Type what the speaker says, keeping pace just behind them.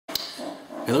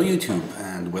Hello YouTube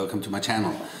and welcome to my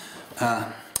channel.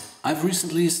 I've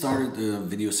recently started a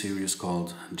video series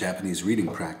called Japanese Reading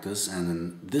Practice, and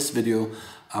in this video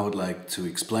I would like to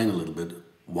explain a little bit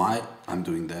why I'm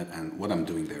doing that and what I'm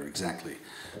doing there exactly.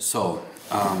 So,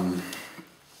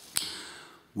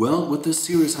 well, with this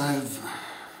series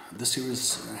this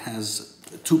series has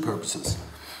two purposes,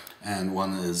 and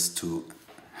one is to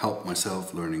help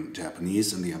myself learning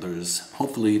Japanese and the other is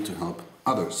hopefully to help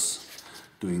others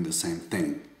doing the same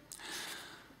thing.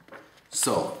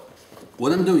 So,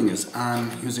 what I'm doing is I'm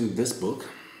using this book,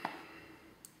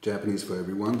 Japanese for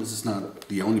Everyone. This is not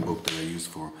the only book that I use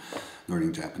for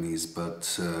learning Japanese, but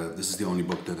this is the only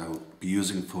book that I'll be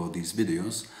using for these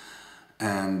videos.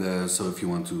 And so if you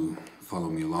want to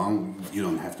follow me along, you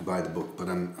don't have to buy the book, but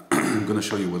I'm going to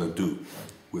show you what I do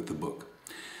with the book.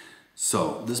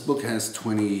 So, this book has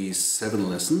 27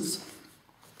 lessons.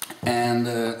 And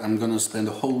I'm going to spend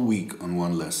a whole week on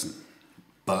one lesson,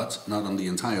 but not on the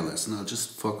entire lesson. I'll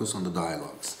just focus on the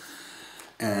dialogues.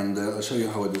 And I'll show you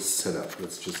how it is set up.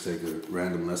 Let's just take a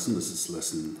random lesson. This is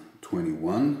lesson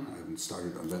 21. I haven't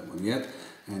started on that one yet.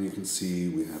 And you can see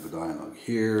we have a dialogue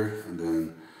here, and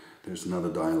then there's another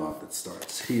dialogue that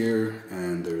starts here,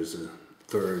 and there's a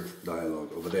third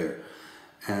dialogue over there.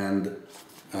 And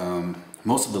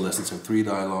most of the lessons have 3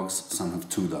 dialogues, some have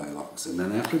 2 dialogues. And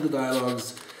then after the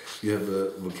dialogues, you have a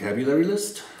vocabulary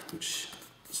list, which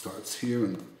starts here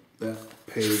on that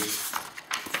page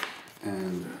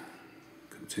and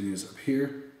continues up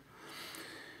here.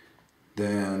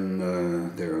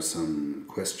 Then there are some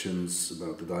questions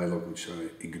about the dialogue which I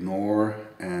ignore,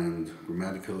 and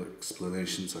grammatical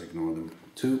explanations, I ignore them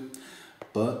too.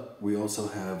 But we also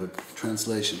have a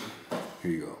translation.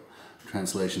 Here you go.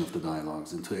 Translation of the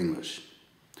dialogues into English.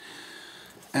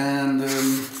 And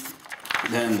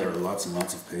then there are lots and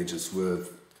lots of pages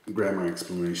with grammar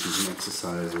explanations and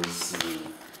exercises,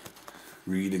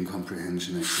 reading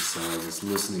comprehension exercises,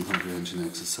 listening comprehension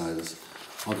exercises,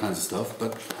 all kinds of stuff.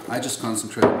 But I just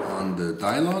concentrate on the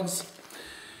dialogues,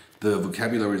 the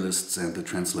vocabulary lists, and the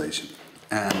translation.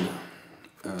 And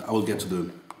I will get to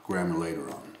the grammar later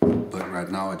on. But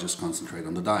right now I just concentrate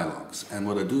on the dialogues. And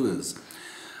what I do is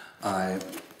I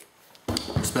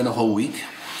spend a whole week,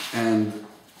 and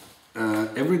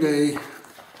every day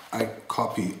I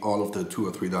copy all of the 2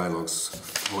 or 3 dialogues,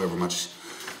 however much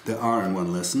there are in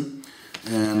one lesson.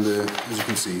 And as you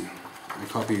can see, I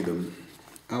copy them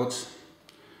out,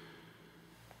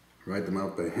 write them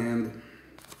out by hand.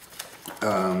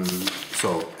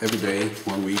 So every day,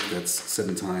 1 week, that's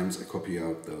 7 times I copy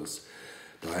out those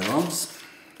dialogues.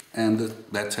 And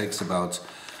that takes about,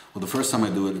 well, the first time I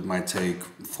do it, it might take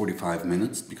 45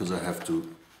 minutes because I have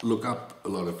to look up a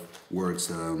lot of words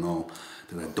that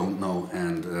I don't know,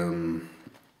 and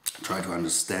try to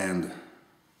understand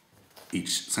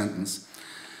each sentence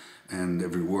and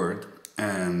every word.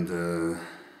 And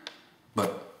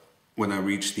but when I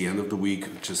reach the end of the week,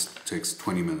 it just takes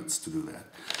 20 minutes to do that.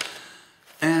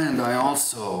 And I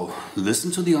also listen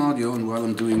to the audio, and while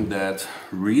I'm doing that,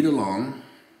 read along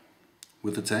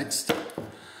with the text.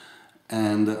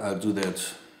 And I'll do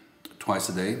that twice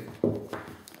a day.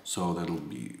 So that'll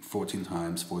be 14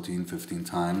 times, 14, 15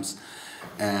 times.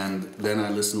 And then I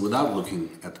listen without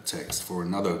looking at the text for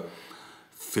another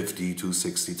 50 to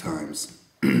 60 times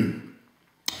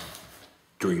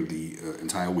during the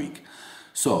entire week.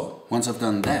 So once I've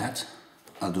done that,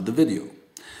 I'll do the video.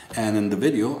 And in the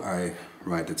video, I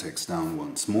write the text down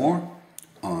once more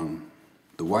on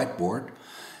the whiteboard.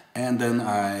 And then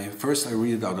first I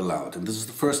read it out aloud. And this is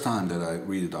the first time that I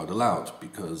read it out aloud,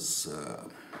 because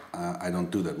I don't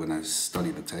do that when I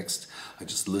study the text. I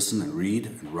just listen and read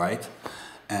and write.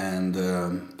 And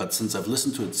but since I've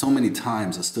listened to it so many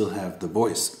times, I still have the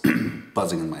voice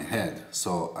buzzing in my head.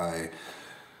 So I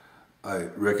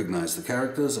recognize the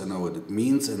characters, I know what it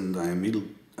means, and I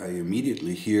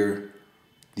immediately hear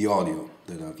the audio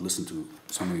that I've listened to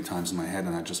so many times in my head,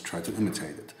 and I just try to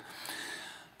imitate it.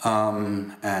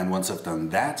 And once I've done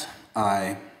that,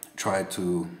 I try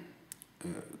to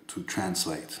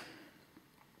translate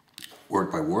word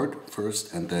by word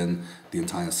first, and then the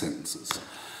entire sentences.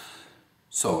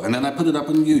 So, and then I put it up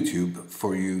on YouTube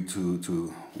for you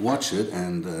to watch it,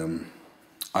 and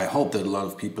I hope that a lot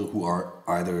of people who are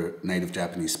either native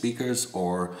Japanese speakers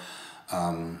or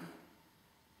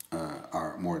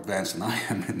are more advanced than I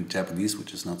am in Japanese,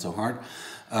 which is not so hard,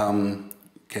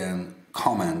 can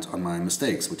comment on my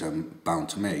mistakes, which I'm bound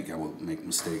to make. I will make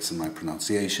mistakes in my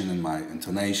pronunciation, in my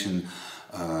intonation,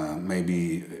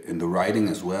 maybe in the writing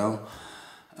as well,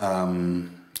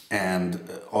 and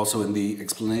also in the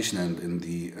explanation and in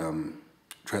the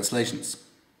translations.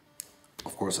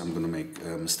 of course I'm going to make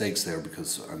mistakes there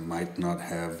because I might not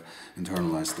have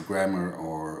internalized the grammar,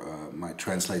 or might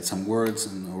translate some words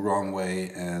in a wrong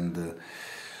way. And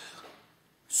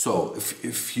so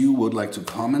if you would like to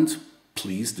comment,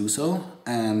 please do so,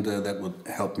 and that would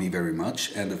help me very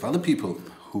much. And if other people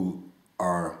who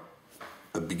are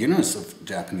beginners of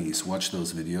Japanese watch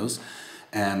those videos,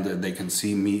 and they can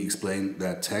see me explain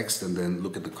that text and then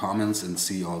look at the comments and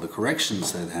see all the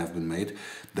corrections that have been made,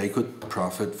 they could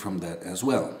profit from that as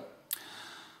well.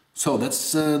 So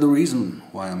that's the reason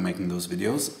why I'm making those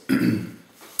videos.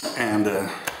 And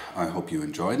I hope you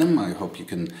enjoy them. I hope you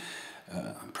can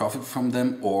profit from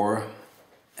them or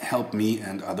help me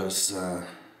and others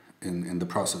in the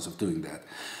process of doing that.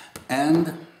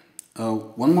 And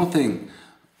one more thing.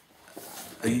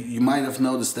 You might have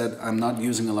noticed that I'm not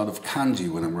using a lot of kanji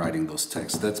when I'm writing those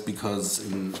texts. That's because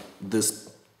in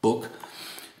this book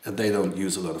they don't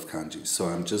use a lot of kanji. So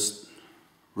I'm just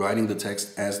writing the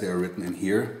text as they are written in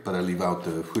here, but I leave out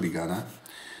the furigana.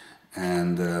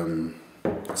 And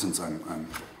since I'm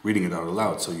reading it out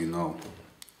aloud, so you know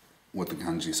what the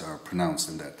kanjis are pronounced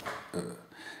in that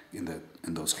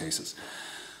in those cases.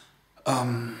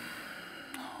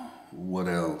 What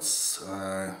else?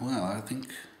 Well, I think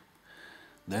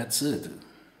that's it.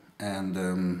 And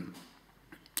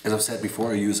as I've said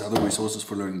before, I use other resources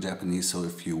for learning Japanese, so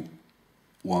if you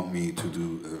want me to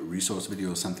do a resource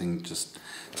video or something, just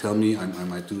tell me. I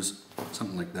might do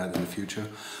something like that in the future.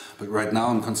 But right now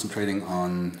I'm concentrating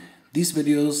on these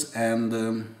videos,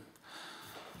 and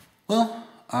well,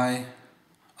 I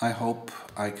hope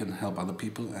I can help other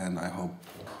people, and I hope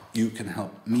you can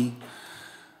help me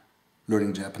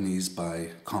learning Japanese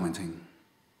by commenting.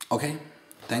 Okay?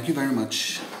 Thank you very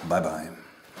much. Bye-bye.